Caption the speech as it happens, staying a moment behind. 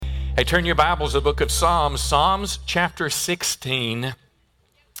Hey, turn your Bibles to the book of Psalms, Psalms chapter 16.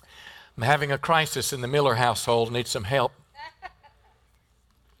 I'm having a crisis in the Miller household, need some help.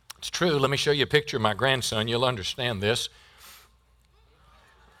 It's true. Let me show you a picture of my grandson. You'll understand this.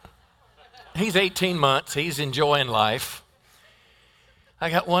 He's 18 months. He's enjoying life. I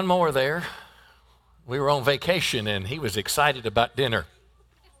got one more there. We were on vacation, and he was excited about dinner.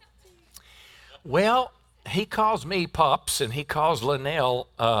 Well, he calls me Pops, and he calls Linnell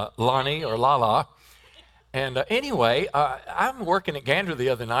Lonnie or Lala. And anyway, I'm working at Gander the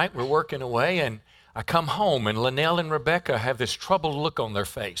other night. We're working away, and I come home, and Linnell and Rebecca have this troubled look on their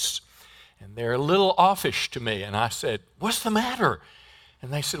face. And they're a little offish to me. And I said, "What's the matter?"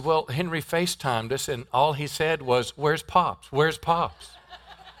 And they said, "Well, Henry FaceTimed us, and all he said was, 'Where's Pops? Where's Pops?'"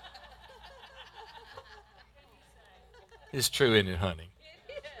 It's true, isn't it, honey?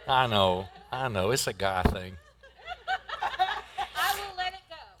 I know. It's a guy thing. I will let it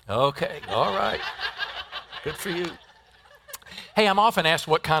go. Okay, all right. Good for you. Hey, I'm often asked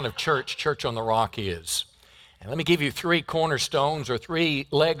what kind of Church on the Rock is. And let me give you three cornerstones or three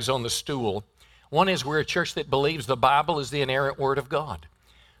legs on the stool. One is we're a church that believes the Bible is the inerrant Word of God.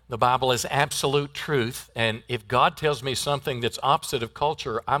 The Bible is absolute truth, and if God tells me something that's opposite of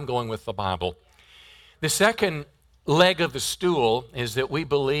culture, I'm going with the Bible. The second leg of the stool is that we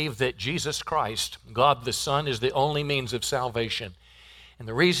believe that Jesus Christ, God the Son, is the only means of salvation. And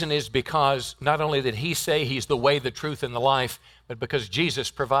the reason is because not only did he say he's the way, the truth, and the life, but because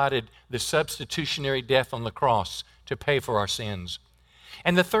Jesus provided the substitutionary death on the cross to pay for our sins.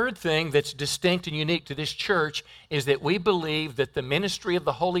 And the third thing that's distinct and unique to this church is that we believe that the ministry of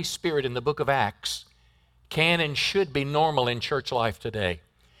the Holy Spirit in the book of Acts can and should be normal in church life today.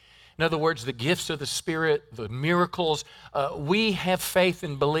 In other words, the gifts of the Spirit, the miracles, we have faith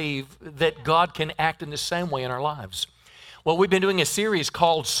and believe that God can act in the same way in our lives. Well, we've been doing a series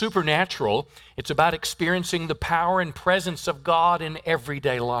called Su-per-nat-u-ral. It's about experiencing the power and presence of God in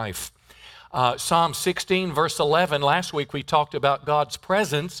everyday life. Psalm 16, verse 11, last week we talked about God's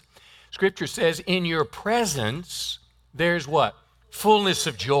presence. Scripture says, in your presence, there's what? Fullness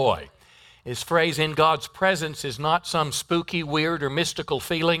of joy. This phrase, in God's presence, is not some spooky, weird, or mystical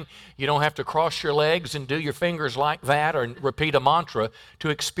feeling. You don't have to cross your legs and do your fingers like that or repeat a mantra to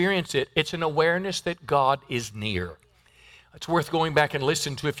experience it. It's an awareness that God is near. It's worth going back and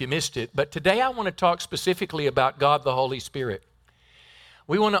listening to if you missed it. But today I want to talk specifically about God the Holy Spirit.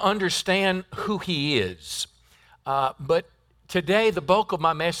 We want to understand who He is. But today the bulk of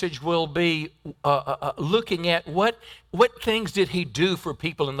my message will be looking at what things did He do for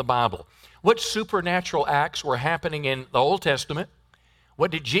people in the Bible. What supernatural acts were happening in the Old Testament?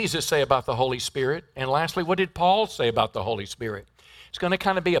 What did Jesus say about the Holy Spirit? And lastly, what did Paul say about the Holy Spirit? It's going to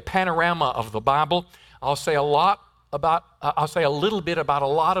kind of be a panorama of the Bible. I'll say a little bit about a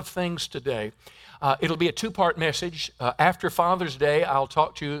lot of things today. It'll be a two-part message. After Father's Day, I'll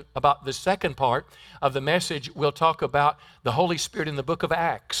talk to you about the second part of the message. We'll talk about the Holy Spirit in the book of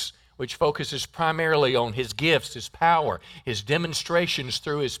Acts, which focuses primarily on His gifts, His power, His demonstrations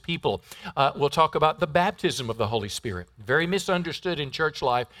through His people. We'll talk about the baptism of the Holy Spirit. Very misunderstood in church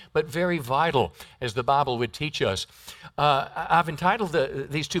life, but very vital as the Bible would teach us. I've entitled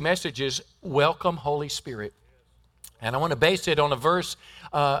these two messages, Welcome, Holy Spirit. And I want to base it on a verse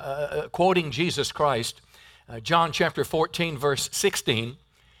quoting Jesus Christ. John chapter 14, verse 16.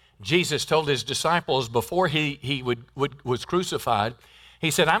 Jesus told His disciples before he was crucified, He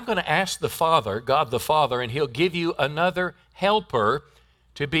said, I'm going to ask the Father, God the Father, and He'll give you another helper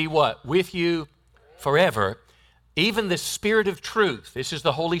to be what? With you forever. Even the Spirit of truth. This is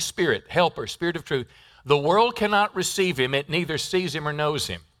the Holy Spirit, helper, Spirit of truth. The world cannot receive Him. It neither sees Him or knows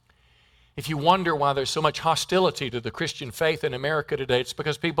Him. If you wonder why there's so much hostility to the Christian faith in America today, it's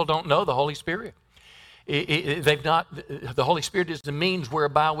because people don't know the Holy Spirit. The Holy Spirit is the means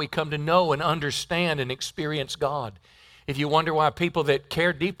whereby we come to know and understand and experience God. If you wonder why people that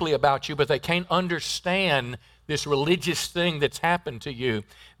care deeply about you, but they can't understand this religious thing that's happened to you,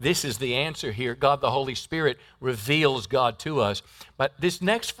 this is the answer here. God the Holy Spirit reveals God to us. But this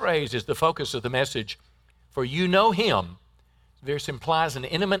next phrase is the focus of the message. For you know Him. This implies an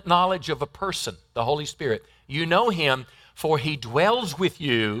intimate knowledge of a person, the Holy Spirit. You know Him, for He dwells with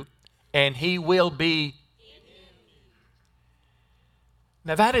you, and He will be in you.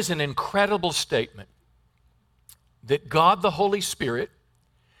 Now that is an incredible statement. That God the Holy Spirit,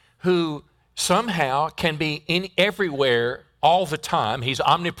 who somehow can be in everywhere all the time, He's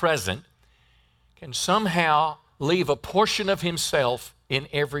omnipresent, can somehow leave a portion of Himself in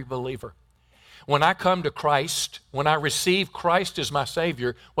every believer. When I come to Christ, when I receive Christ as my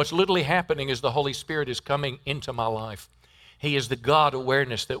Savior, what's literally happening is the Holy Spirit is coming into my life. He is the God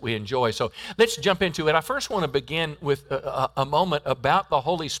awareness that we enjoy. So let's jump into it. I first want to begin with a moment about the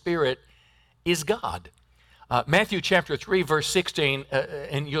Holy Spirit is God. Matthew chapter 3, verse 16,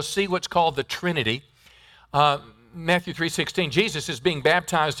 and you'll see what's called the Trinity. Matthew 3:16, Jesus is being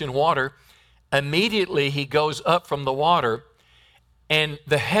baptized in water. Immediately he goes up from the water, and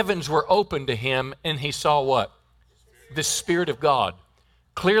the heavens were opened to him, and he saw what? The Spirit of God.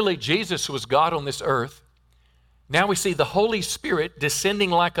 Clearly, Jesus was God on this earth. Now we see the Holy Spirit descending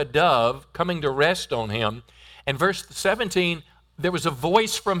like a dove, coming to rest on him. And verse 17, there was a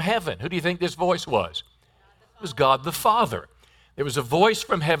voice from heaven. Who do you think this voice was? It was God the Father. There was a voice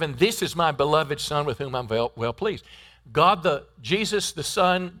from heaven, "This is my beloved Son with whom I'm well pleased." Jesus, the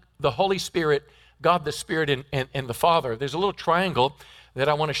Son, the Holy Spirit, God the Spirit, and the Father. There's a little triangle that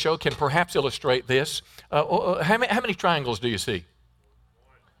I want to show, can perhaps illustrate this. How many triangles do you see?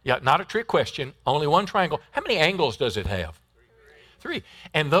 Yeah, not a trick question, only one triangle. How many angles does it have? Three.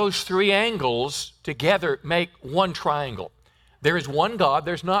 And those three angles together make one triangle. There is one God,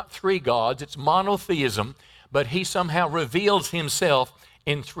 there's not three gods, it's monotheism, but he somehow reveals himself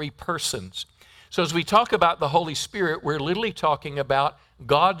in three persons. So as we talk about the Holy Spirit, we're literally talking about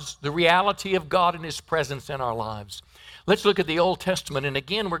the reality of God and his presence in our lives. Let's look at the Old Testament, and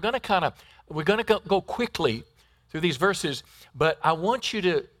again, we're going to go quickly through these verses, but I want you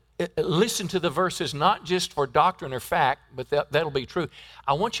to listen to the verses not just for doctrine or fact, but that'll be true.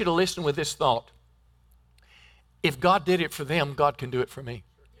 I want you to listen with this thought. If God did it for them, God can do it for me.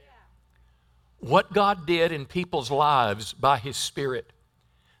 What God did in people's lives by his Spirit,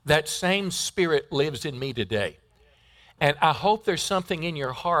 that same Spirit lives in me today. And I hope there's something in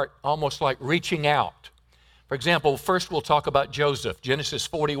your heart almost like reaching out. For example, first we'll talk about Joseph, Genesis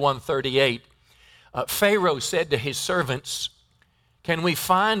 41:38. Pharaoh said to his servants, "Can we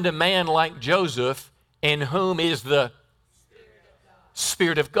find a man like Joseph in whom is the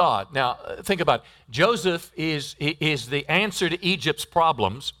Spirit of God?" Now, think about it. Joseph is the answer to Egypt's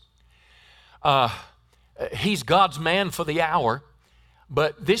problems. He's God's man for the hour.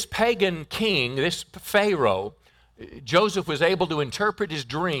 But this pagan king, this Pharaoh, Joseph was able to interpret his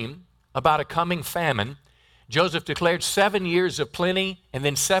dream about a coming famine. Joseph declared 7 years of plenty and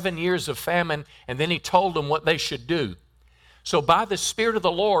then 7 years of famine, and then he told them what they should do. So by the Spirit of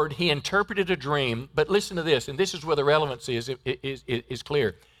the Lord, he interpreted a dream. But listen to this, and this is where the relevancy is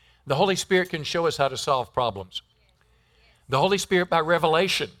clear. The Holy Spirit can show us how to solve problems. The Holy Spirit, by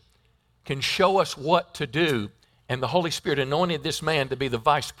revelation, can show us what to do. And the Holy Spirit anointed this man to be the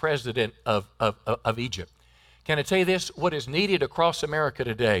vice president of Egypt. Can I tell you this? What is needed across America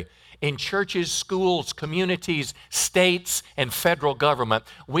today, in churches, schools, communities, states, and federal government,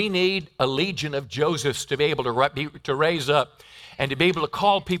 we need a legion of Josephs to be able to raise up and to be able to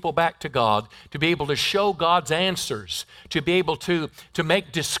call people back to God, to be able to show God's answers, to be able to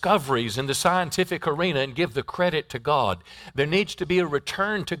make discoveries in the scientific arena and give the credit to God. There needs to be a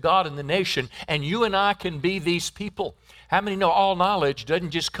return to God in the nation, and you and I can be these people. How many know all knowledge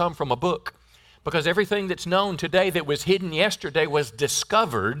doesn't just come from a book? Because everything that's known today that was hidden yesterday was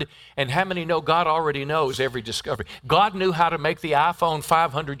discovered, and how many know God already knows every discovery? God knew how to make the iPhone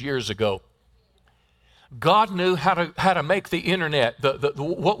 500 years ago. God knew how to make the internet,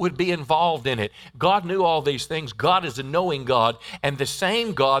 what would be involved in it. God knew all these things. God is a knowing God, and the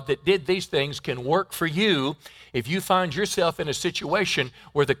same God that did these things can work for you if you find yourself in a situation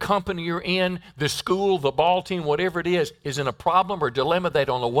where the company you're in, the school, the ball team, whatever it is in a problem or dilemma. They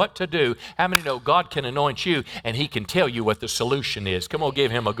don't know what to do. How many know God can anoint you and he can tell you what the solution is? Come on,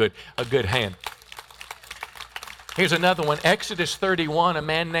 give him a good hand. Here's another one. Exodus 31, a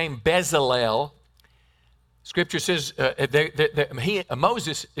man named Bezalel. Scripture says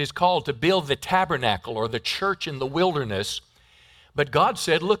Moses is called to build the tabernacle or the church in the wilderness. But God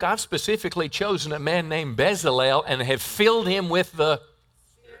said, look, I've specifically chosen a man named Bezalel and have filled him with the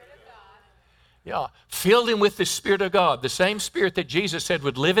Spirit of God. Yeah, filled him with the Spirit of God, the same Spirit that Jesus said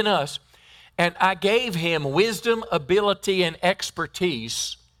would live in us. And I gave him wisdom, ability, and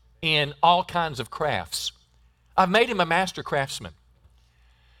expertise in all kinds of crafts. I've made him a master craftsman.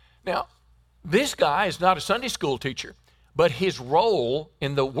 Now, this guy is not a Sunday school teacher, but his role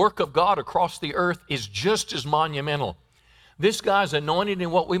in the work of God across the earth is just as monumental. This guy's anointed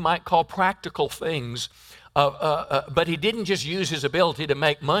in what we might call practical things, but he didn't just use his ability to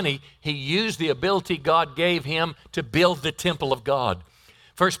make money. He used the ability God gave him to build the temple of God.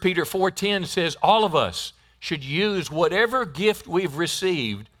 1 Peter 4:10 says all of us should use whatever gift we've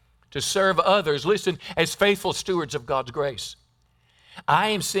received to serve others, listen, as faithful stewards of God's grace. I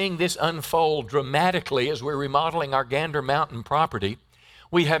am seeing this unfold dramatically as we're remodeling our Gander Mountain property.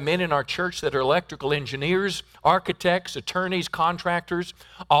 We have men in our church that are electrical engineers, architects, attorneys, contractors,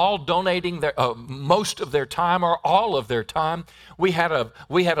 all donating most of their time or all of their time. We had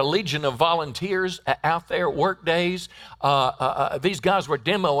a legion of volunteers out there, work days. These guys were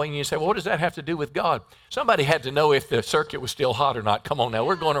demoing, and you say, well, what does that have to do with God? Somebody had to know if the circuit was still hot or not. Come on now,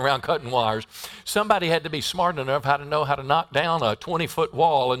 we're going around cutting wires. Somebody had to be smart enough how to know how to knock down a 20-foot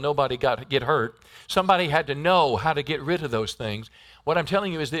wall and nobody get hurt. Somebody had to know how to get rid of those things. What I'm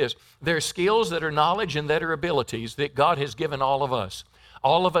telling you is this: there are skills that are knowledge and that are abilities that God has given all of us.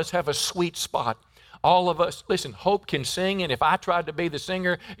 All of us have a sweet spot. All of us, listen, Hope can sing, and if I tried to be the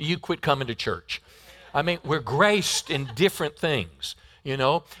singer, you quit coming to church. I mean, we're graced in different things. You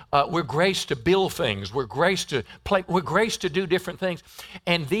know, we're graced to build things. We're graced to play. We're graced to do different things.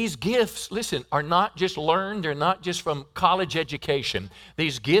 And these gifts, listen, are not just learned. They're not just from college education.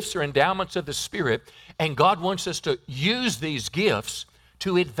 These gifts are endowments of the Spirit. And God wants us to use these gifts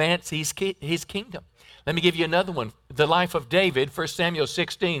to advance His kingdom. Let me give you another one. The life of David, 1 Samuel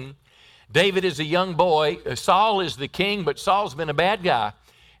 16. David is a young boy. Saul is the king, but Saul's been a bad guy.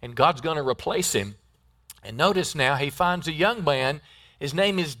 And God's going to replace him. And notice now, he finds a young man. His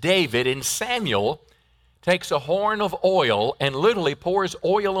name is David, and Samuel takes a horn of oil and literally pours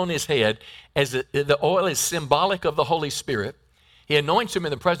oil on his head, as the oil is symbolic of the Holy Spirit. He anoints him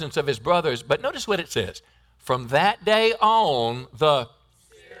in the presence of his brothers. But notice what it says. From that day on, the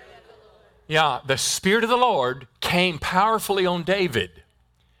Spirit of the Lord came powerfully on David.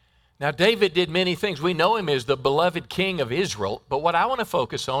 Now, David did many things. We know him as the beloved king of Israel. But what I want to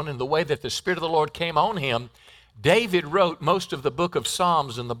focus on, in the way that the Spirit of the Lord came on him, David wrote most of the book of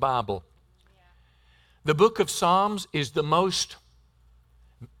Psalms in the Bible. The book of Psalms is the most,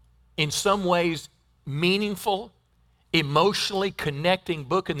 in some ways, meaningful, emotionally connecting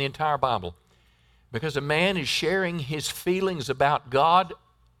book in the entire Bible, because a man is sharing his feelings about God,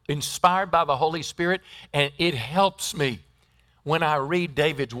 inspired by the Holy Spirit, and it helps me when I read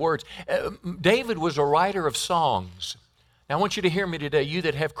David's words. David was a writer of songs. Now, I want you to hear me today, you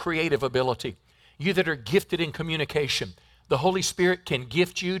that have creative ability. You that are gifted in communication. The Holy Spirit can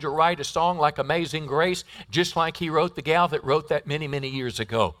gift you to write a song like Amazing Grace, just like He wrote the gal that wrote that many, many years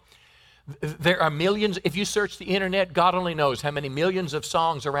ago. There are millions. If you search the internet, God only knows how many millions of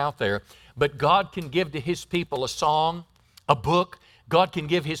songs are out there. But God can give to His people a song, a book. God can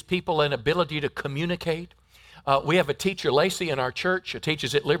give His people an ability to communicate. We have a teacher, Lacey, in our church, who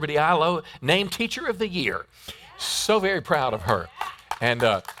teaches at Liberty ILO, named Teacher of the Year. So very proud of her.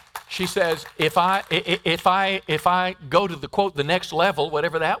 And she says, if I go to the next level,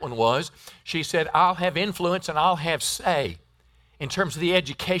 whatever that one was, she said, I'll have influence and I'll have say in terms of the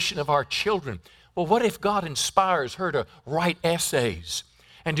education of our children. Well, what if God inspires her to write essays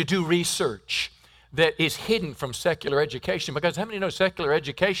and to do research that is hidden from secular education? Because how many know secular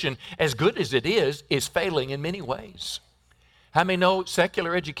education, as good as it is failing in many ways? How many know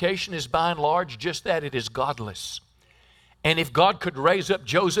secular education is by and large just that? It is godless. And if God could raise up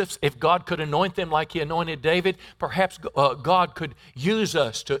Josephs, if God could anoint them like He anointed David, perhaps God could use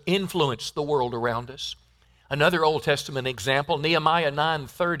us to influence the world around us. Another Old Testament example, Nehemiah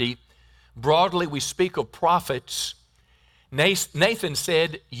 9:30. Broadly, we speak of prophets. Nathan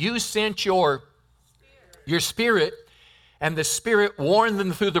said, you sent your spirit, and the Spirit warned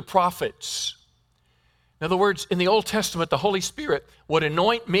them through the prophets. In other words, in the Old Testament, the Holy Spirit would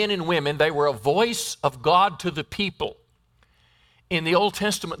anoint men and women. They were a voice of God to the people. In the Old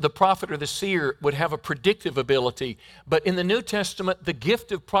Testament, the prophet or the seer would have a predictive ability. But in the New Testament, the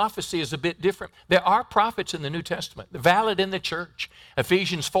gift of prophecy is a bit different. There are prophets in the New Testament, valid in the church.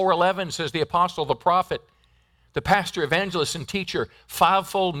 Ephesians 4:11 says the apostle, the prophet, the pastor, evangelist, and teacher,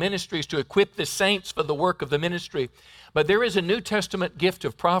 fivefold ministries to equip the saints for the work of the ministry. But there is a New Testament gift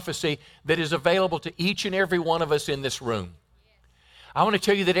of prophecy that is available to each and every one of us in this room. I want to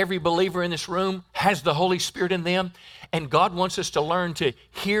tell you that every believer in this room has the Holy Spirit in them, and God wants us to learn to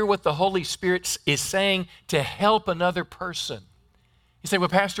hear what the Holy Spirit is saying to help another person. You say, well,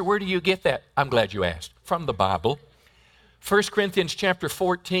 Pastor, where do you get that? I'm glad you asked. From the Bible. 1 Corinthians chapter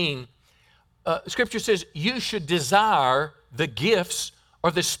 14, Scripture says you should desire the gifts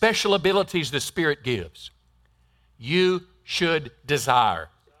or the special abilities the Spirit gives. You should desire.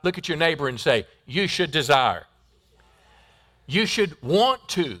 Look at your neighbor and say, you should desire. You should want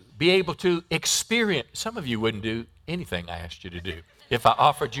to be able to experience. Some of you wouldn't do anything I asked you to do if I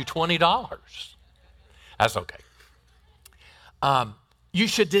offered you $20. That's okay. You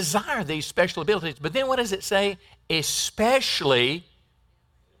should desire these special abilities. But then what does it say? Especially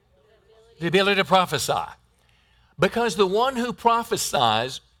the ability to prophesy. Because the one who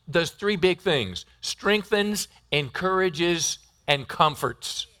prophesies does three big things: strengthens, encourages, and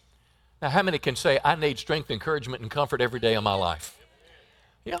comforts. Now, how many can say, I need strength, encouragement, and comfort every day of my life?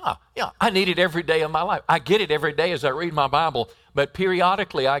 Yeah, I need it every day of my life. I get it every day as I read my Bible, but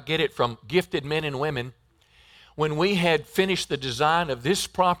periodically I get it from gifted men and women. When we had finished the design of this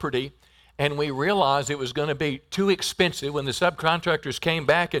property and we realized it was going to be too expensive, when the subcontractors came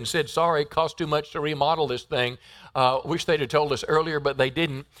back and said, sorry, it cost too much to remodel this thing, wish they'd have told us earlier, but they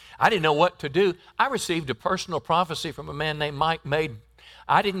didn't. I didn't know what to do. I received a personal prophecy from a man named Mike Maid.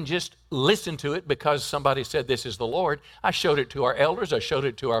 I didn't just listen to it because somebody said this is the Lord. I showed it to our elders. I showed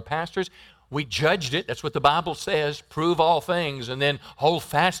it to our pastors. We judged it. That's what the Bible says. Prove all things and then hold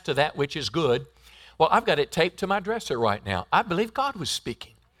fast to that which is good. Well, I've got it taped to my dresser right now. I believe God was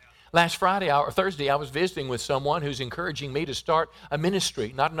speaking. Last Thursday, I was visiting with someone who's encouraging me to start a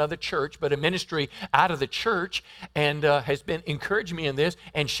ministry, not another church, but a ministry out of the church, and has been encouraging me in this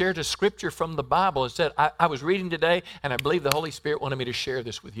and shared a scripture from the Bible and said, I was reading today, and I believe the Holy Spirit wanted me to share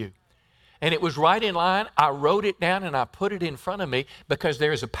this with you. And it was right in line. I wrote it down, and I put it in front of me because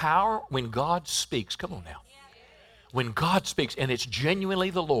there is a power when God speaks. Come on now. When God speaks, and it's genuinely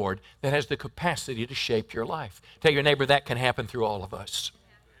the Lord that has the capacity to shape your life. Tell your neighbor that can happen through all of us.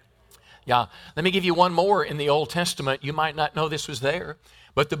 Yeah, let me give you one more in the Old Testament. You might not know this was there,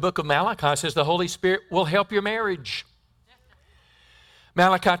 but the book of Malachi says the Holy Spirit will help your marriage.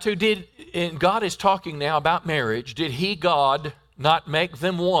 Malachi 2, and God is talking now about marriage. Did He, God, not make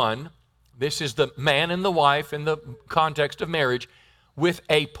them one? This is the man and the wife in the context of marriage, with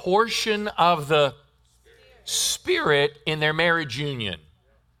a portion of the Spirit in their marriage union.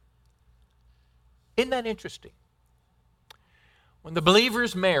 Isn't that interesting? When the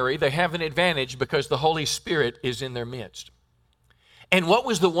believers marry, they have an advantage because the Holy Spirit is in their midst. And what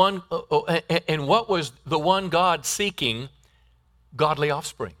was the one God seeking? Godly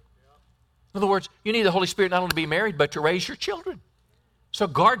offspring. In other words, you need the Holy Spirit not only to be married, but to raise your children. So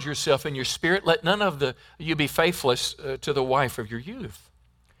guard yourself in your spirit. Let none of you be faithless to the wife of your youth.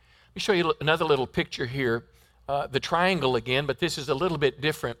 Let me show you another little picture here. The triangle again, but this is a little bit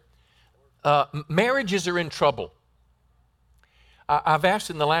different. Marriages are in trouble. I've asked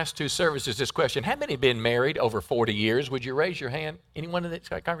in the last two services this question. How many have been married over 40 years? Would you raise your hand? Anyone in this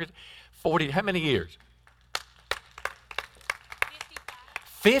congregation? 40, how many years?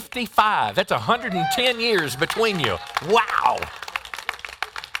 55. That's 110 years between you. Wow.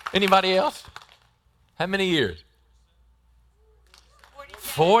 Anybody else? How many years?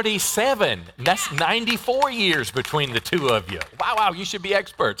 47. That's 94 years between the two of you. Wow, you should be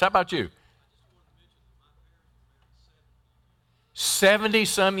experts. How about you?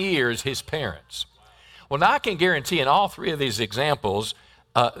 70-some years, his parents. Well, now I can guarantee in all three of these examples,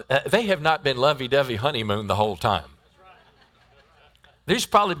 they have not been lovey-dovey honeymoon the whole time. There's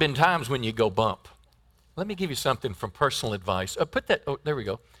probably been times when you go bump. Let me give you something from personal advice. There we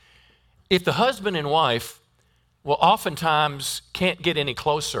go. If the husband and wife, oftentimes can't get any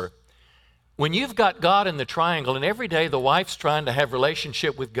closer, when you've got God in the triangle and every day the wife's trying to have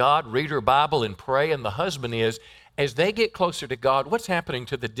relationship with God, read her Bible and pray, and the husband is, as they get closer to God, what's happening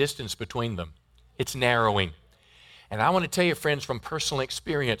to the distance between them? It's narrowing. And I want to tell you, friends, from personal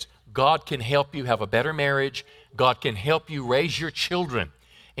experience, God can help you have a better marriage. God can help you raise your children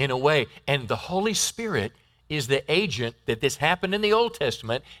in a way. And the Holy Spirit is the agent that this happened in the Old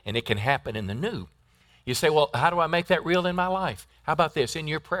Testament, and it can happen in the New. You say, well, how do I make that real in my life? How about this? In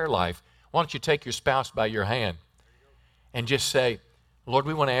your prayer life, why don't you take your spouse by your hand and just say, Lord,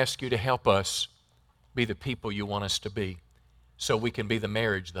 we want to ask you to help us be the people you want us to be so we can be the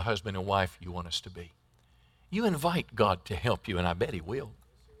marriage, the husband and wife you want us to be. You invite God to help you, and I bet He will.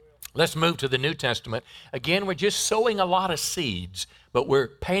 Let's move to the New Testament. Again, we're just sowing a lot of seeds, but we're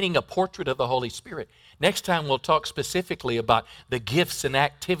painting a portrait of the Holy Spirit. Next time, we'll talk specifically about the gifts and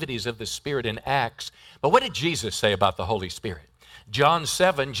activities of the Spirit in Acts. But what did Jesus say about the Holy Spirit? John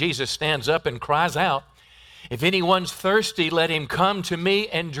 7, Jesus stands up and cries out, if anyone's thirsty, let him come to me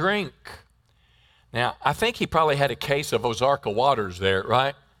and drink. Now, I think he probably had a case of Ozarka waters there,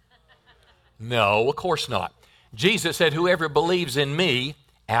 right? No, of course not. Jesus said, whoever believes in me,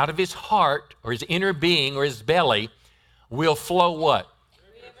 out of his heart or his inner being or his belly will flow what?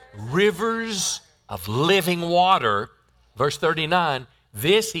 Rivers of living water. Verse 39,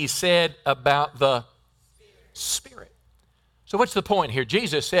 this he said about the Spirit. So what's the point here?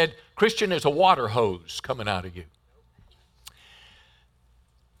 Jesus said, Christian, is a water hose coming out of you.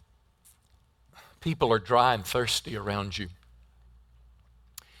 People are dry and thirsty around you.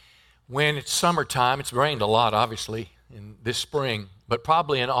 When it's summertime, it's rained a lot, obviously, in this spring, but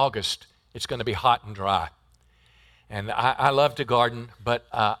probably in August, it's going to be hot and dry. And I love to garden, but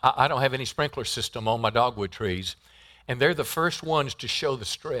I don't have any sprinkler system on my dogwood trees. and they're the first ones to show the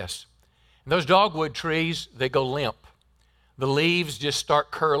stress. And those dogwood trees, they go limp. The leaves just start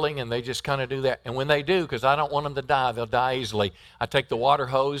curling, and they just kind of do that. And when they do, because I don't want them to die, they'll die easily, I take the water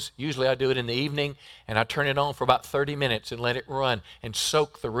hose, usually I do it in the evening, and I turn it on for about 30 minutes and let it run and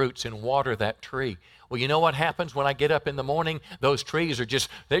soak the roots and water that tree. Well, you know what happens when I get up in the morning? Those trees are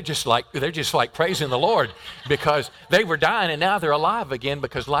they're just like praising the Lord, because they were dying and now they're alive again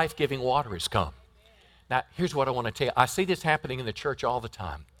because life-giving water has come. Now, here's what I want to tell you. I see this happening in the church all the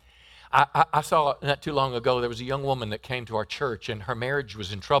time. I saw not too long ago, there was a young woman that came to our church, and her marriage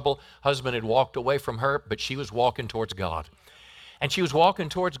was in trouble. Husband had walked away from her, but she was walking towards God. And she was walking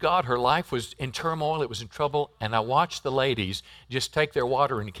towards God. Her life was in turmoil. It was in trouble. And I watched the ladies just take their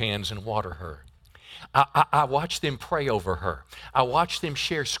watering cans and water her. I watched them pray over her. I watched them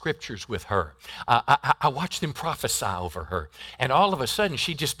share scriptures with her. I watched them prophesy over her. And all of a sudden,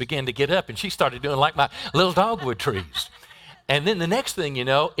 she just began to get up, and she started doing like my little dogwood trees. And then the next thing you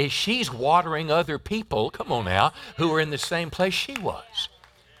know is she's watering other people, come on now, who are in the same place she was.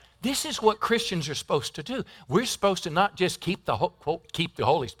 This is what Christians are supposed to do. We're supposed to not just keep the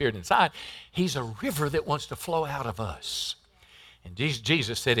Holy Spirit inside. He's a river that wants to flow out of us. And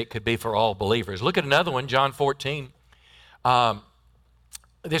Jesus said it could be for all believers. Look at another one, John 14.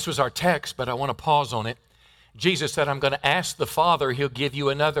 This was our text, but I want to pause on it. Jesus said, I'm going to ask the Father, He'll give you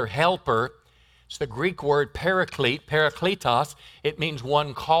another helper. It's the Greek word paraclete, parakletos. It means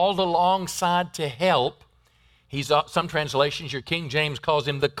one called alongside to help. Some translations, your King James calls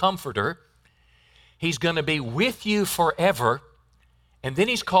him the Comforter. He's going to be with you forever. And then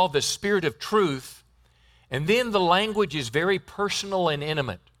he's called the Spirit of Truth. And then the language is very personal and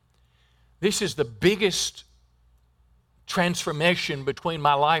intimate. This is the biggest transformation between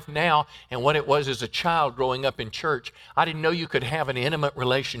my life now and what it was as a child growing up in church. I didn't know you could have an intimate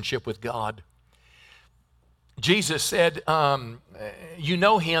relationship with God. Jesus said, you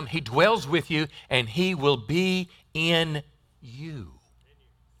know him, he dwells with you, and he will be in you.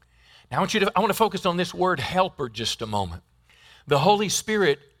 Now I want to focus on this word helper just a moment. The Holy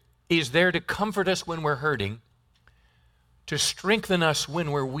Spirit is there to comfort us when we're hurting, to strengthen us when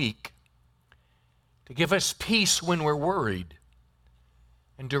we're weak, to give us peace when we're worried,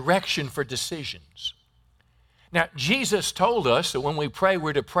 and direction for decisions. Now, Jesus told us that when we pray,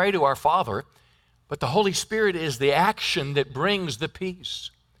 we're to pray to our Father, but the Holy Spirit is the action that brings the peace.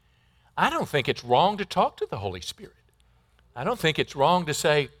 I don't think it's wrong to talk to the Holy Spirit. I don't think it's wrong to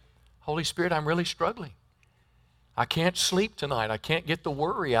say, Holy Spirit, I'm really struggling. I can't sleep tonight. I can't get the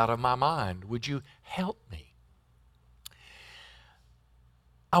worry out of my mind. Would you help me?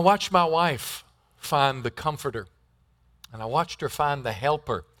 I watched my wife find the comforter, and I watched her find the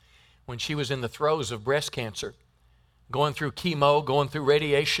helper when she was in the throes of breast cancer, going through chemo, going through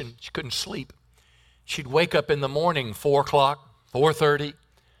radiation. She couldn't sleep. She'd wake up in the morning, 4 o'clock, 4:30.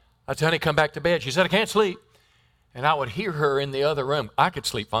 I'd say, honey, come back to bed. She said, I can't sleep. And I would hear her in the other room. I could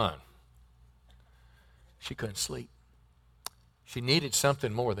sleep fine. She couldn't sleep. She needed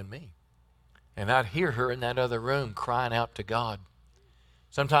something more than me. And I'd hear her in that other room crying out to God.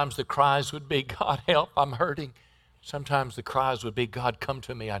 Sometimes the cries would be, God, help, I'm hurting. Sometimes the cries would be, God, come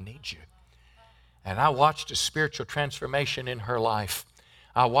to me, I need you. And I watched a spiritual transformation in her life.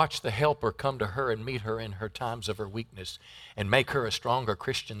 I watched the helper come to her and meet her in her times of her weakness and make her a stronger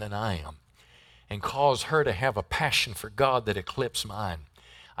Christian than I am and cause her to have a passion for God that eclipsed mine.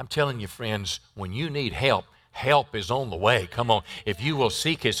 I'm telling you, friends, when you need help, help is on the way. Come on. If you will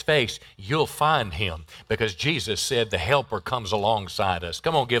seek His face, you'll find Him, because Jesus said the helper comes alongside us.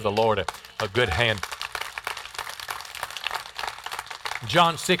 Come on, give the Lord a good hand.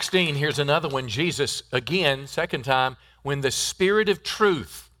 John 16, here's another one. Jesus, again, second time, when the Spirit of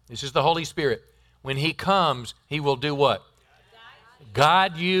truth, this is the Holy Spirit, when He comes, He will do what?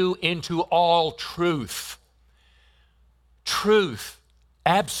 Guide you into all truth. Truth,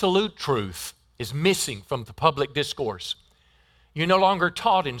 absolute truth, is missing from the public discourse. You're no longer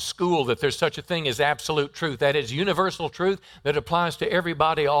taught in school that there's such a thing as absolute truth. That is universal truth that applies to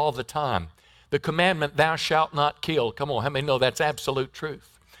everybody all the time. The commandment, thou shalt not kill. Come on, how many know that's absolute truth?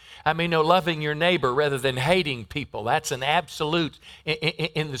 I mean, no, loving your neighbor rather than hating people. That's an absolute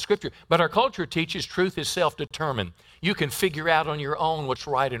in the Scripture. But our culture teaches truth is self-determined. You can figure out on your own what's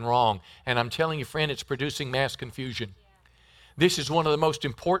right and wrong. And I'm telling you, friend, it's producing mass confusion. This is one of the most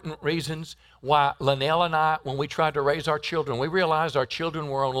important reasons why Linnell and I, when we tried to raise our children, we realized our children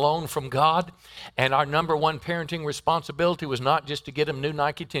were on loan from God, and our number one parenting responsibility was not just to get them new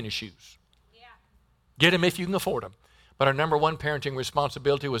Nike tennis shoes. Yeah. Get them if you can afford them. But our number one parenting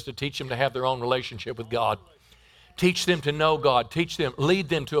responsibility was to teach them to have their own relationship with God. Teach them to know God. Teach them, lead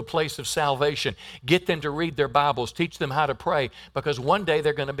them to a place of salvation. Get them to read their Bibles. Teach them how to pray, because one day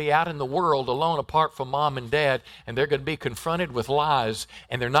they're going to be out in the world alone apart from mom and dad, and they're going to be confronted with lies,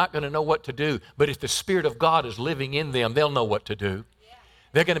 and they're not going to know what to do. But if the Spirit of God is living in them, they'll know what to do.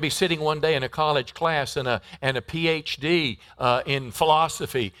 They're going to be sitting one day in a college class, and a PhD in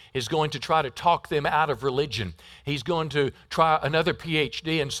philosophy is going to try to talk them out of religion. He's going to try another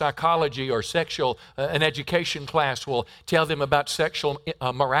PhD in psychology or sexual, an education class will tell them about sexual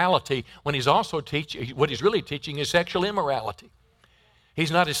morality, when he's also what he's really teaching is sexual immorality.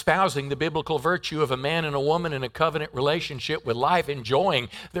 He's not espousing the biblical virtue of a man and a woman in a covenant relationship with life, enjoying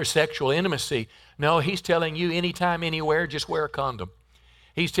their sexual intimacy. No, he's telling you anytime, anywhere, just wear a condom.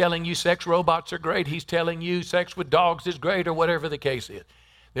 He's telling you sex robots are great. He's telling you sex with dogs is great, or whatever the case is.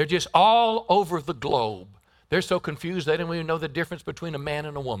 They're just all over the globe. They're so confused they don't even know the difference between a man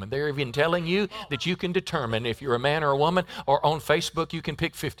and a woman. They're even telling you that you can determine if you're a man or a woman, or on Facebook you can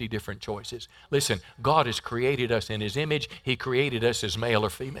pick 50 different choices. Listen, God has created us in His image. He created us as male or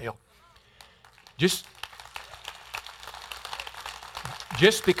female. Just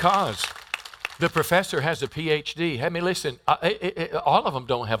because the professor has a PhD. I mean, listen, all of them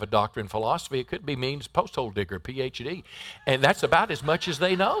don't have a doctorate in philosophy. It could be means post-hole digger, PhD. And that's about as much as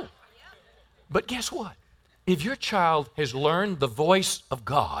they know. But guess what? If your child has learned the voice of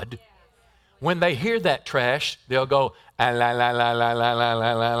God, when they hear that trash, they'll go, ah, la, la, la, la, la, la,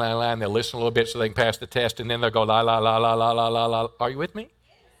 la, la, la, la, and they'll listen a little bit so they can pass the test, and then they'll go, la, la, la, la, la, la, la, la. Are you with me?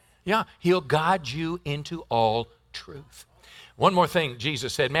 Yeah, He'll guide you into all truth. One more thing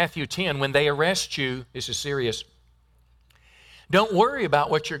Jesus said, Matthew 10, when they arrest you, this is serious, don't worry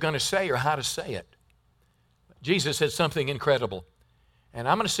about what you're going to say or how to say it. Jesus said something incredible. And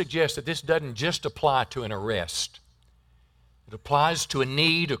I'm going to suggest that this doesn't just apply to an arrest. It applies to a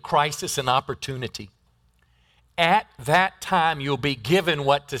need, a crisis, an opportunity. At that time, you'll be given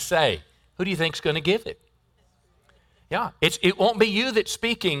what to say. Who do you think's going to give it? Yeah, it won't be you that's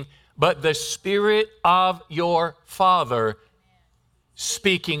speaking, but the Spirit of your Father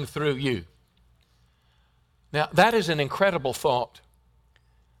speaking through you. Now, that is an incredible thought,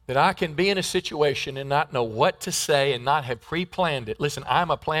 that I can be in a situation and not know what to say and not have pre-planned it. Listen,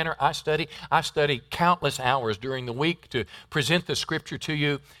 I'm a planner. I study countless hours during the week to present the Scripture to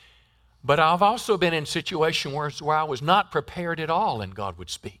you. But I've also been in situations where I was not prepared at all and God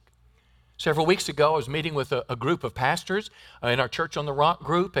would speak. Several weeks ago, I was meeting with a group of pastors in our Church on the Rock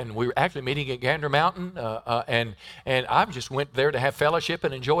group, and we were actually meeting at Gander Mountain, and I just went there to have fellowship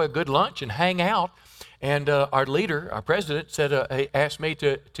and enjoy a good lunch and hang out. And our leader, our president, said, asked me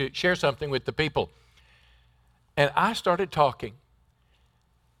to share something with the people. And I started talking.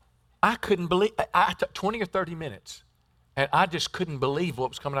 I couldn't believe, I took 20 or 30 minutes, and I just couldn't believe what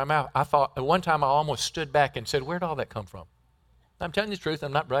was coming out of my mouth. I thought, at one time I almost stood back and said, where'd all that come from? I'm telling you the truth.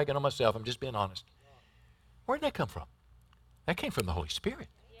 I'm not bragging on myself. I'm just being honest. Where'd that come from? That came from the Holy Spirit.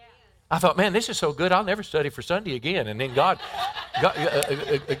 I thought, man, this is so good. I'll never study for Sunday again. And then God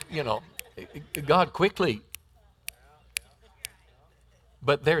quickly.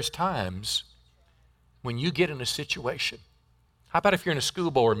 But there's times when you get in a situation. How about if you're in a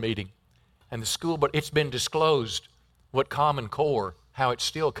school board meeting and the school board, it's been disclosed what Common Core, how it's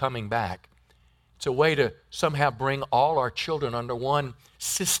still coming back. It's a way to somehow bring all our children under one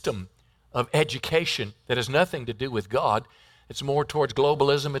system of education that has nothing to do with God. It's more towards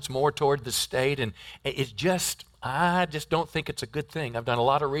globalism. It's more toward the state. And I just don't think it's a good thing. I've done a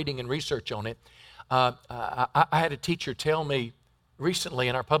lot of reading and research on it. I had a teacher tell me recently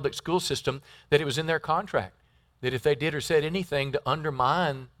in our public school system that it was in their contract, that if they did or said anything to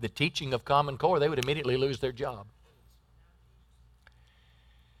undermine the teaching of Common Core, they would immediately lose their job.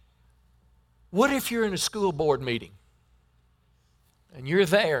 What if you're in a school board meeting and you're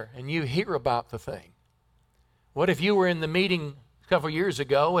there and you hear about the thing? What if you were in the meeting a couple of years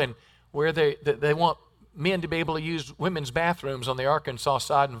ago and where they want men to be able to use women's bathrooms on the Arkansas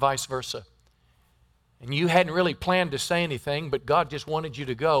side and vice versa? And you hadn't really planned to say anything, but God just wanted you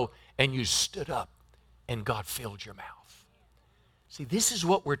to go, and you stood up and God filled your mouth. See, this is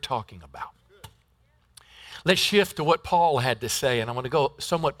what we're talking about. Let's shift to what Paul had to say, and I want to go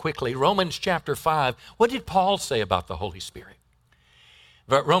somewhat quickly. Romans chapter 5, what did Paul say about the Holy Spirit?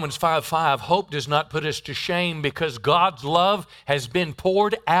 Romans 5:5, hope does not put us to shame because God's love has been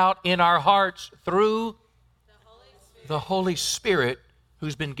poured out in our hearts through the Holy Spirit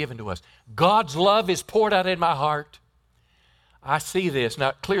who's been given to us. God's love is poured out in my heart. I see this.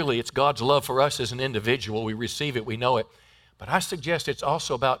 Now, clearly, it's God's love for us as an individual. We receive it. We know it. But I suggest it's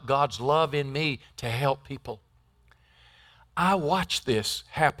also about God's love in me to help people. I watch this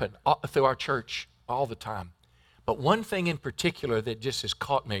happen through our church all the time. But one thing in particular that just has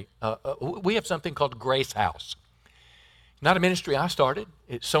caught me, we have something called Grace House. Not a ministry I started.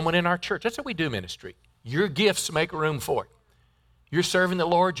 It's someone in our church. That's how we do ministry. Your gifts make room for it. You're serving the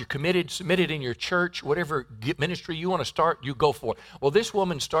Lord. You're committed, submitted in your church. Whatever ministry you want to start, you go for it. Well, this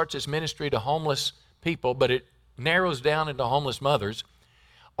woman starts this ministry to homeless people, but it narrows down into homeless mothers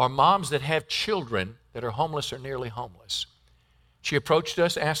or moms that have children that are homeless or nearly homeless. She approached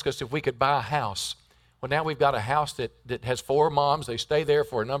us, asked us if we could buy a house. Well, now we've got a house that has 4 moms. They stay there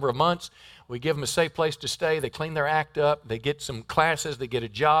for a number of months. We give them a safe place to stay. They clean their act up. They get some classes. They get a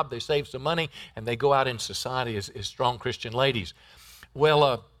job. They save some money, and they go out in society as strong Christian ladies.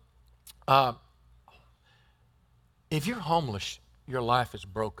 Well, if you're homeless, your life is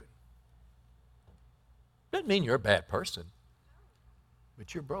broken. Doesn't mean you're a bad person,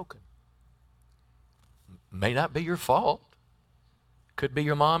 but you're broken. May not be your fault. Could be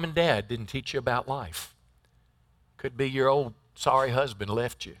your mom and dad didn't teach you about life. Could be your old sorry husband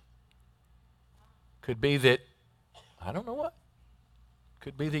left you. Could be that, I don't know what.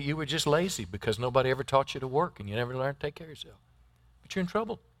 Could be that you were just lazy because nobody ever taught you to work and you never learned to take care of yourself. But you're in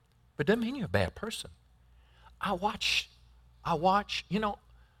trouble. But it doesn't mean you're a bad person. I watch,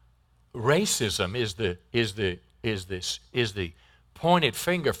 racism is the pointed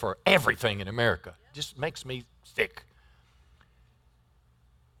finger for everything in America. It just makes me sick.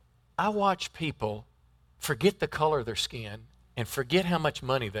 I watch people forget the color of their skin and forget how much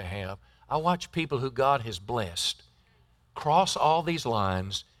money they have. I watch people who God has blessed cross all these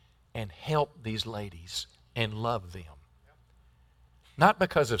lines and help these ladies and love them. Not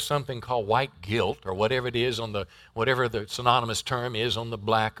because of something called white guilt or whatever it is whatever the synonymous term is on the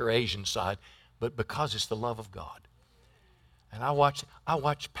black or Asian side, but because it's the love of God. And I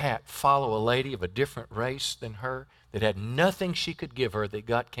watch Pat follow a lady of a different race than her that had nothing she could give her that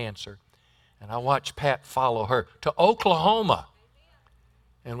got cancer. And I watched Pat follow her to Oklahoma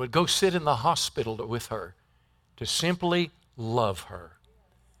and would go sit in the hospital with her to simply love her.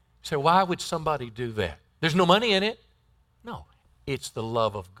 You say, why would somebody do that? There's no money in it. No, it's the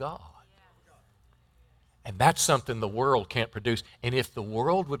love of God. And that's something the world can't produce. And if the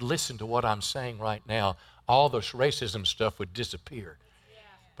world would listen to what I'm saying right now, all this racism stuff would disappear.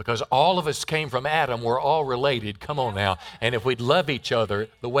 Because all of us came from Adam. We're all related. Come on now. And if we'd love each other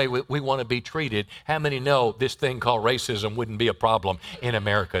the way we want to be treated, how many know this thing called racism wouldn't be a problem in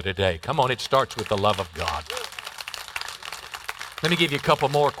America today? Come on, it starts with the love of God. Let me give you a couple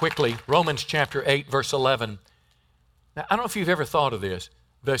more quickly. Romans chapter 8, verse 11. Now, I don't know if you've ever thought of this.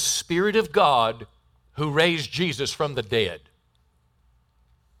 The Spirit of God who raised Jesus from the dead.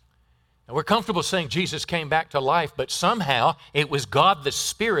 Now, we're comfortable saying Jesus came back to life, but somehow it was God the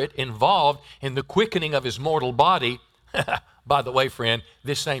Spirit involved in the quickening of his mortal body. By the way, friend,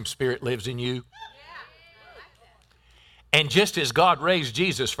 this same Spirit lives in you. And just as God raised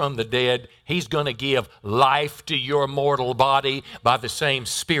Jesus from the dead, he's going to give life to your mortal body by the same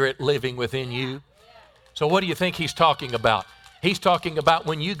Spirit living within you. So what do you think he's talking about? He's talking about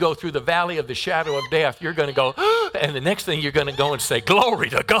when you go through the valley of the shadow of death, you're going to go, and the next thing you're going to go and say,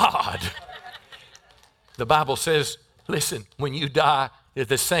 glory to God. The Bible says, listen, when you die,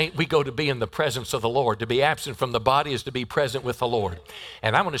 the saint, we go to be in the presence of the Lord. To be absent from the body is to be present with the Lord.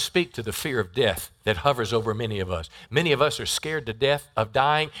 And I want to speak to the fear of death that hovers over many of us. Many of us are scared to death of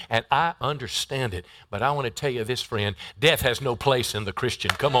dying, and I understand it. But I want to tell you this, friend, death has no place in the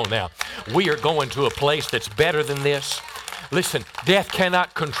Christian. Come on now. We are going to a place that's better than this. Listen, death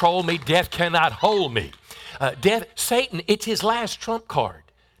cannot control me. Death cannot hold me. Satan, it's his last trump card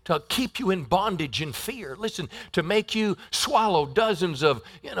to keep you in bondage and fear. Listen, to make you swallow dozens of,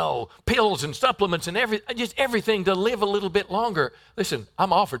 pills and supplements and just everything to live a little bit longer. Listen,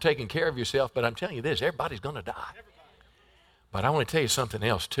 I'm all for taking care of yourself, but I'm telling you this, everybody's going to die. But I want to tell you something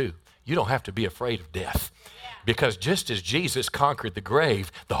else too. You don't have to be afraid of death. Because just as Jesus conquered the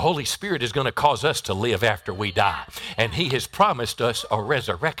grave, the Holy Spirit is going to cause us to live after we die. And he has promised us a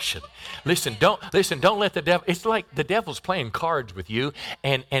resurrection. Listen, don't let the devil, it's like the devil's playing cards with you,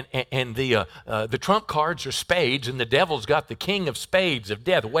 and the trump cards are spades, and the devil's got the king of spades of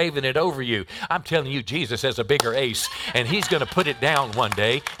death waving it over you. I'm telling you, Jesus has a bigger ace, and he's going to put it down one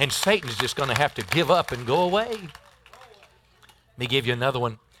day, and Satan's just going to have to give up and go away. Let me give you another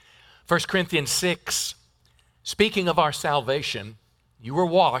one. 1 Corinthians 6. Speaking of our salvation, you were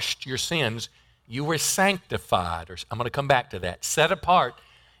washed, your sins, you were sanctified, or I'm going to come back to that, set apart,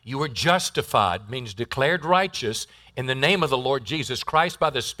 you were justified, means declared righteous in the name of the Lord Jesus Christ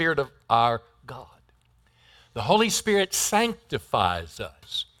by the Spirit of our God. The Holy Spirit sanctifies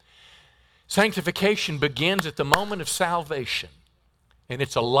us. Sanctification begins at the moment of salvation. And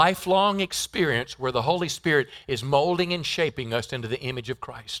it's a lifelong experience where the Holy Spirit is molding and shaping us into the image of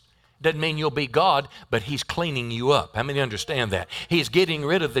Christ. Doesn't mean you'll be God, but He's cleaning you up. How many understand that? He's getting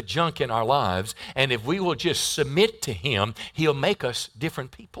rid of the junk in our lives, and if we will just submit to Him, He'll make us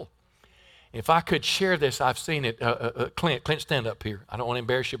different people. If I could share this, I've seen it. Clint, stand up here. I don't want to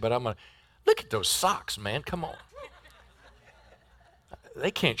embarrass you, but I'm going to. Look at those socks, man. Come on.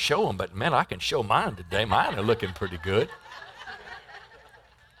 They can't show them, but man, I can show mine today. Mine are looking pretty good.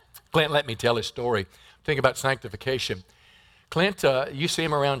 Clint, let me tell his story. Think about sanctification. Clint, you see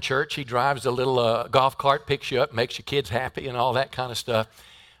him around church. He drives a little golf cart, picks you up, makes your kids happy and all that kind of stuff.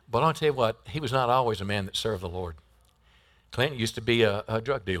 But I'll tell you what, he was not always a man that served the Lord. Clint used to be a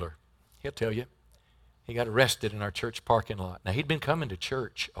drug dealer. He'll tell you. He got arrested in our church parking lot. Now, he'd been coming to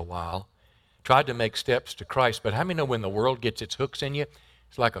church a while, tried to make steps to Christ, but how many know when the world gets its hooks in you,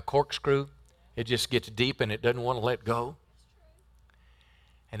 it's like a corkscrew. It just gets deep and it doesn't want to let go.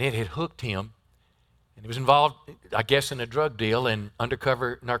 And it had hooked him. And he was involved, I guess, in a drug deal, and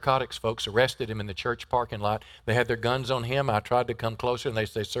undercover narcotics folks arrested him in the church parking lot. They had their guns on him. I tried to come closer, and they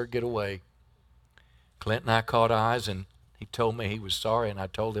said, "Sir, get away." Clint and I caught eyes, and he told me he was sorry, and I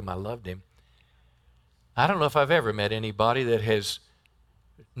told him I loved him. I don't know if I've ever met anybody that has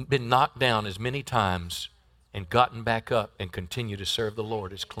been knocked down as many times and gotten back up and continued to serve the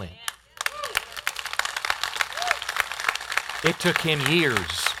Lord as Clint. It took him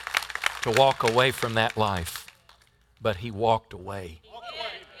years to walk away from that life, but he walked away.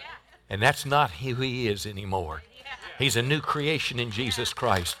 And that's not who he is anymore. He's a new creation in Jesus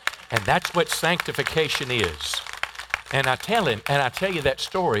Christ. And that's what sanctification is. And I tell you that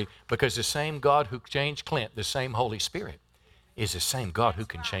story because the same God who changed Clint, the same Holy Spirit, is the same God who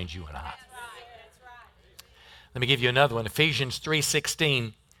can change you and I. Let me give you another one. Ephesians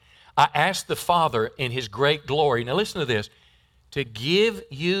 3:16. I asked the Father in His great glory, now listen to this, to give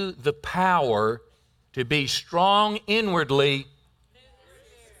you the power to be strong inwardly.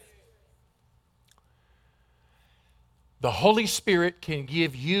 The Holy Spirit can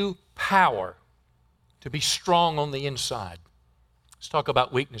give you power to be strong on the inside. Let's talk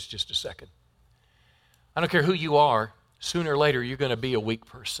about weakness just a second. I don't care who you are, sooner or later you're going to be a weak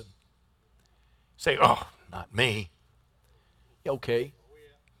person. Say, "Oh, not me." Okay.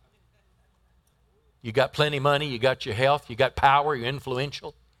 You got plenty of money, you got your health, you got power, you're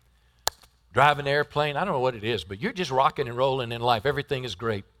influential. Drive an airplane, I don't know what it is, but you're just rocking and rolling in life. Everything is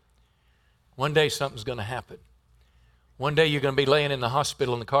great. One day something's going to happen. One day you're going to be laying in the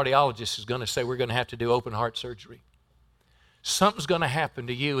hospital and the cardiologist is going to say, "We're going to have to do open heart surgery." Something's going to happen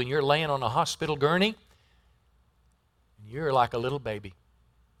to you and you're laying on a hospital gurney and you're like a little baby.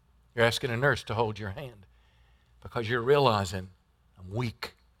 You're asking a nurse to hold your hand because you're realizing, I'm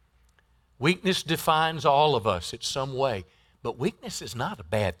weak. Weakness defines all of us in some way, but weakness is not a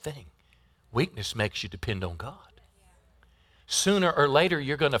bad thing. Weakness makes you depend on God. Sooner or later,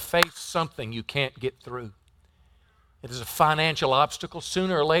 you're going to face something you can't get through. It is a financial obstacle.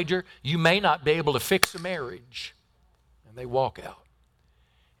 Sooner or later, you may not be able to fix a marriage, and they walk out,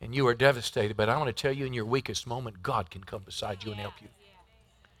 and you are devastated. But I want to tell you, in your weakest moment, God can come beside you and help you.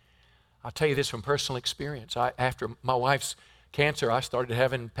 I'll tell you this from personal experience. After my wife's cancer, I started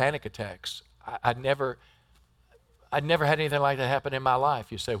having panic attacks. I'd never had anything like that happen in my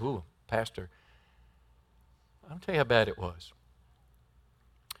life. You say, "Ooh, Pastor." I'll tell you how bad it was.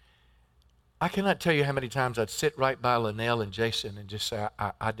 I cannot tell you how many times I'd sit right by Linnell and Jason and just say,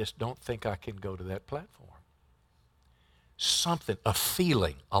 I just don't think I can go to that platform. Something, a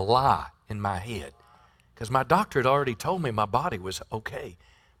feeling, a lie in my head. Because my doctor had already told me my body was okay.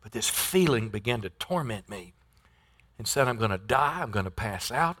 But this feeling began to torment me. And said, "I'm going to die, I'm going to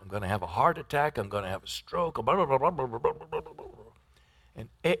pass out, I'm going to have a heart attack, I'm going to have a stroke." Blah, blah, blah, blah, blah, blah, blah, blah, blah. And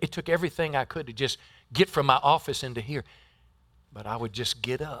it took everything I could to just get from my office into here. But I would just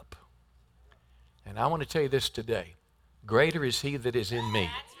get up. And I want to tell you this today. Greater is He that is in me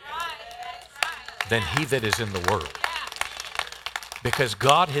than he that is in the world. Because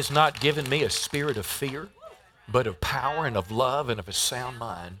God has not given me a spirit of fear, but of power and of love and of a sound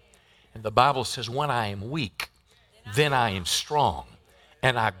mind. And the Bible says, when I am weak, then I am strong,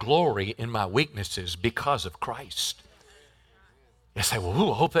 and I glory in my weaknesses because of Christ. You say,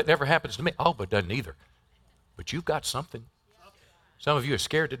 "Well, I hope that never happens to me." Oh, but it doesn't either. But you've got something. Some of you are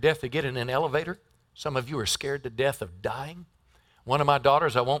scared to death to get in an elevator. Some of you are scared to death of dying. One of my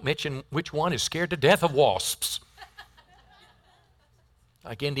daughters, I won't mention which one, is scared to death of wasps.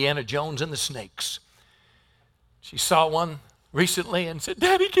 Like Indiana Jones and the snakes. She saw one recently and said,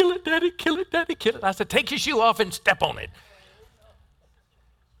 "Daddy, kill it, Daddy, kill it, Daddy, kill it." I said, "Take your shoe off and step on it."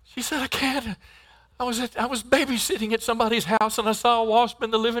 She said, "I can't. I was babysitting at somebody's house and I saw a wasp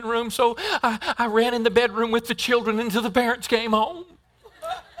in the living room, so I ran in the bedroom with the children until the parents came home.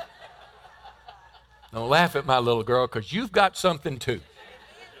 Don't laugh at my little girl, because you've got something too.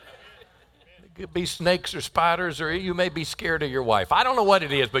 It could be snakes or spiders, or you may be scared of your wife. I don't know what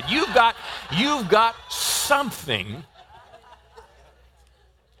it is, but you've got something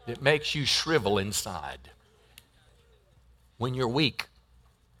that makes you shrivel inside. When you're weak,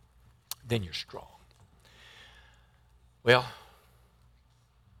 then you're strong. Well,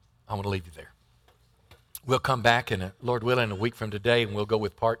 I want to leave you there. We'll come back in, Lord willing, a week from today, and we'll go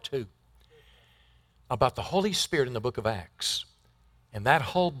with part 2 about the Holy Spirit in the book of Acts. And that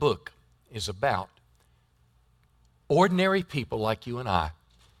whole book is about ordinary people like you and I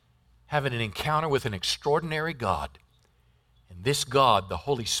having an encounter with an extraordinary God. And this God, the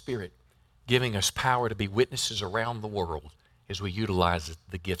Holy Spirit, giving us power to be witnesses around the world as we utilize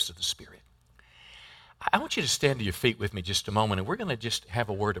the gifts of the Spirit. I want you to stand to your feet with me just a moment, and we're going to just have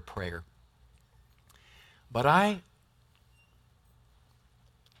a word of prayer. But I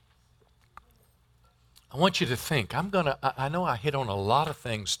want you to think. I know I hit on a lot of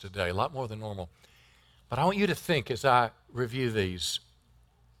things today, a lot more than normal. But I want you to think as I review these.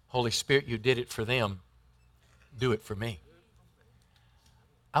 Holy Spirit, you did it for them. Do it for me.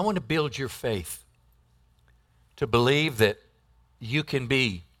 I want to build your faith to believe that you can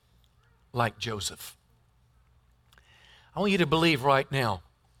be like Joseph. I want you to believe right now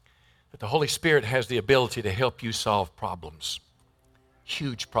that the Holy Spirit has the ability to help you solve problems,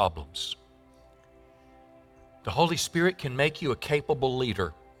 huge problems. The Holy Spirit can make you a capable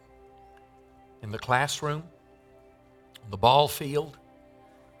leader in the classroom, on the ball field,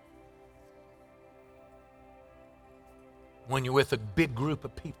 when you're with a big group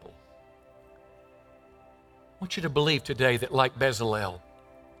of people. I want you to believe today that like Bezalel,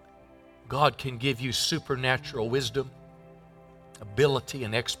 God can give you supernatural wisdom, ability,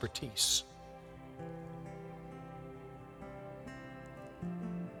 and expertise.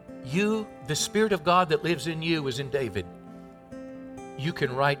 The Spirit of God that lives in you is in David. You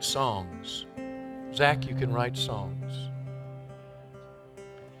can write songs. Zach, you can write songs.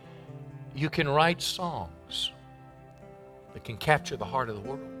 You can write songs that can capture the heart of the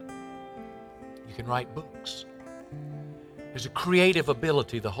world. You can write books. There's a creative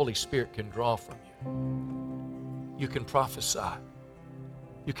ability the Holy Spirit can draw from you. You can prophesy.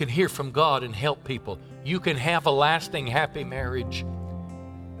 You can hear from God and help people. You can have a lasting, happy marriage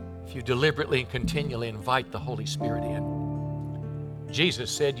if you deliberately and continually invite the Holy Spirit in.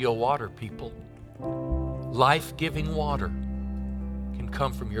 Jesus said you'll water people. Life-giving water can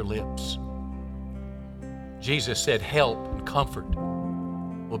come from your lips. Jesus said help and comfort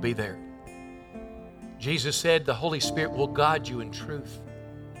will be there. Jesus said the Holy Spirit will guide you in truth.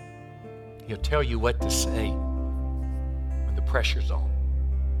 He'll tell you what to say when the pressure's on.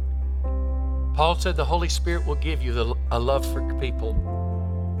 Paul said the Holy Spirit will give you a love for people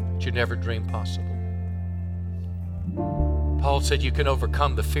that you never dreamed possible. Paul said you can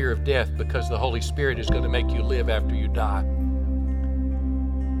overcome the fear of death because the Holy Spirit is going to make you live after you die.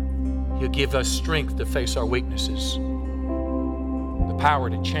 He'll give us strength to face our weaknesses, the power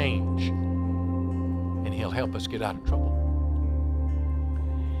to change, and He'll help us get out of trouble.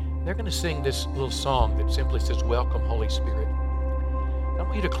 They're going to sing this little song that simply says, "Welcome, Holy Spirit." I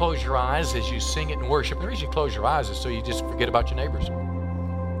want you to close your eyes as you sing it in worship. The reason you close your eyes is so you just forget about your neighbors.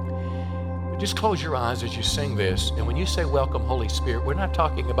 But just close your eyes as you sing this, and when you say, "Welcome, Holy Spirit," we're not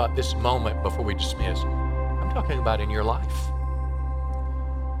talking about this moment before we dismiss. I'm talking about in your life.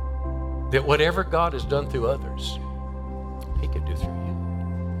 That whatever God has done through others, He can do through you.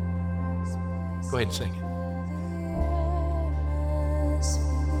 Go ahead and sing it.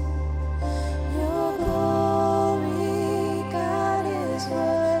 Your glory, God, is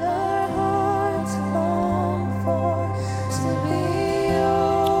what our hearts long for, to be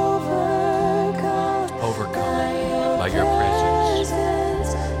overcome by your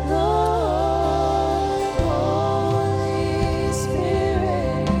presence. Lord, Holy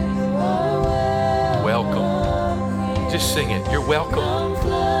Spirit, you are welcome. Just sing it. You're welcome.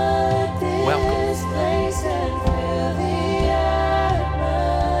 Welcome.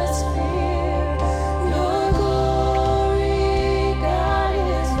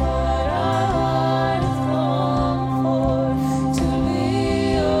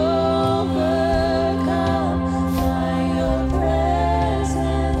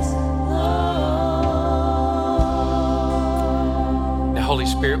 Holy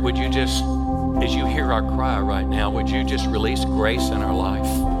Spirit, would you just, as you hear our cry right now, would you just release grace in our life?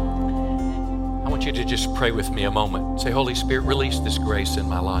 I want you to just pray with me a moment. Say, Holy Spirit, release this grace in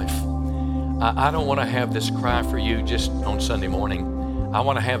my life. I don't want to have this cry for you just on Sunday morning. I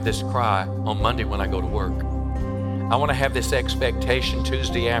want to have this cry on Monday when I go to work. I want to have this expectation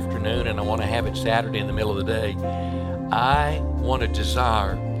Tuesday afternoon, and I want to have it Saturday in the middle of the day. I want to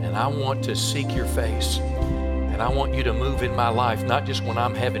desire, and I want to seek your face, and I want you to move in my life, not just when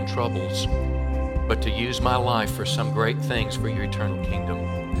I'm having troubles, but to use my life for some great things for your eternal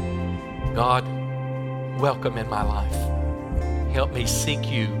kingdom. God, welcome in my life. Help me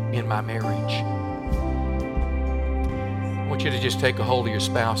seek you in my marriage. I want you to just take a hold of your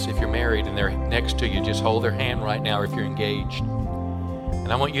spouse if you're married and they're next to you. Just hold their hand right now if you're engaged.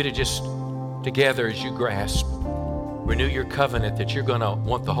 And I want you to just, together as you grasp, renew your covenant that you're going to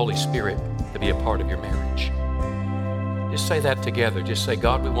want the Holy Spirit to be a part of your marriage. Just say that together. Just say,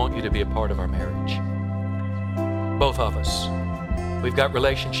 God, we want you to be a part of our marriage. Both of us. We've got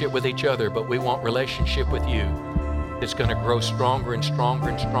relationship with each other, but we want relationship with you. It's going to grow stronger and stronger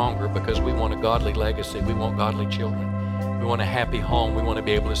and stronger because we want a godly legacy. We want godly children. We want a happy home. We want to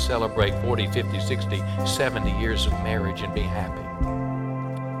be able to celebrate 40, 50, 60, 70 years of marriage and be happy.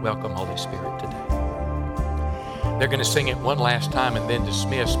 Welcome, Holy Spirit, today. They're going to sing it one last time and then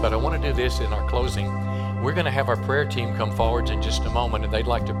dismiss, but I want to do this in our closing. We're going to have our prayer team come forward in just a moment, and they'd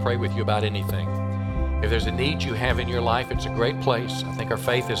like to pray with you about anything. If there's a need you have in your life, it's a great place. I think our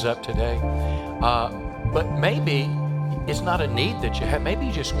faith is up today. But maybe it's not a need that you have. Maybe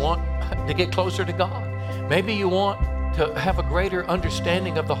you just want to get closer to God. Maybe you want to have a greater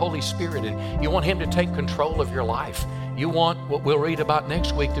understanding of the Holy Spirit, and you want Him to take control of your life. You want what we'll read about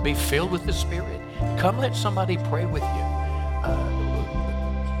next week to be filled with the Spirit. Come let somebody pray with you.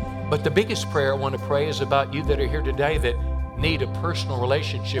 But the biggest prayer I want to pray is about you that are here today that need a personal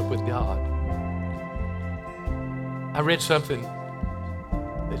relationship with God. I read something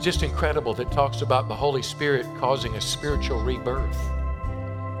that's just incredible that talks about the Holy Spirit causing a spiritual rebirth.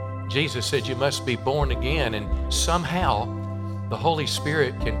 Jesus said you must be born again, and somehow the Holy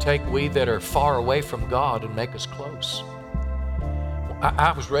Spirit can take we that are far away from God and make us close.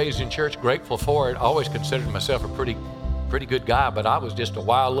 I was raised in church, grateful for it. I always considered myself a pretty good guy, but I was just a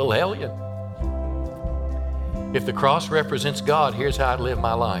wild little hellion. If the cross represents God, here's how I'd live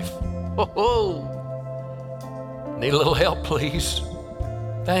my life. Whoa. Need a little help, please.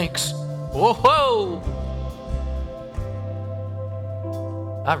 Thanks. Whoa.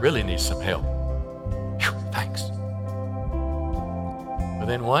 I really need some help. Whew, thanks. But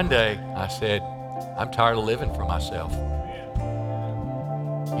then one day I said, I'm tired of living for myself.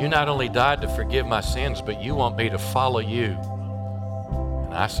 You not only died to forgive my sins, but you want me to follow you.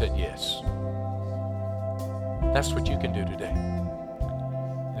 And I said yes. That's what you can do today.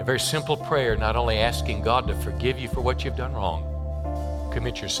 A very simple prayer, not only asking God to forgive you for what you've done wrong,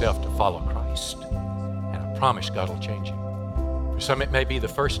 commit yourself to follow Christ. And I promise God will change you. For some, it may be the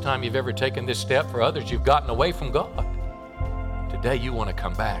first time you've ever taken this step. For others, you've gotten away from God. Today, you want to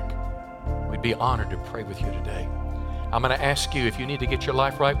come back. We'd be honored to pray with you today. I'm going to ask you, if you need to get your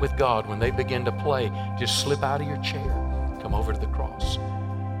life right with God, when they begin to play, just slip out of your chair. Come over to the cross.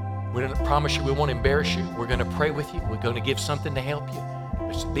 We don't promise you we won't embarrass you. We're going to pray with you. We're going to give something to help you.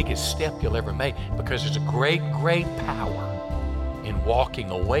 It's the biggest step you'll ever make, because there's a great, great power in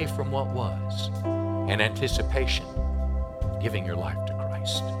walking away from what was and anticipation of giving your life to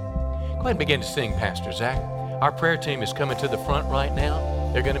Christ. Go ahead and begin to sing, Pastor Zach. Our prayer team is coming to the front right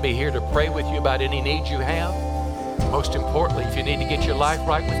now. They're going to be here to pray with you about any needs you have. Most importantly, if you need to get your life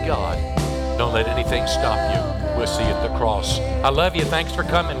right with God, don't let anything stop you. We'll see you at the cross. I love you. Thanks for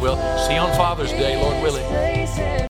coming. We'll see you on Father's Day, Lord willing.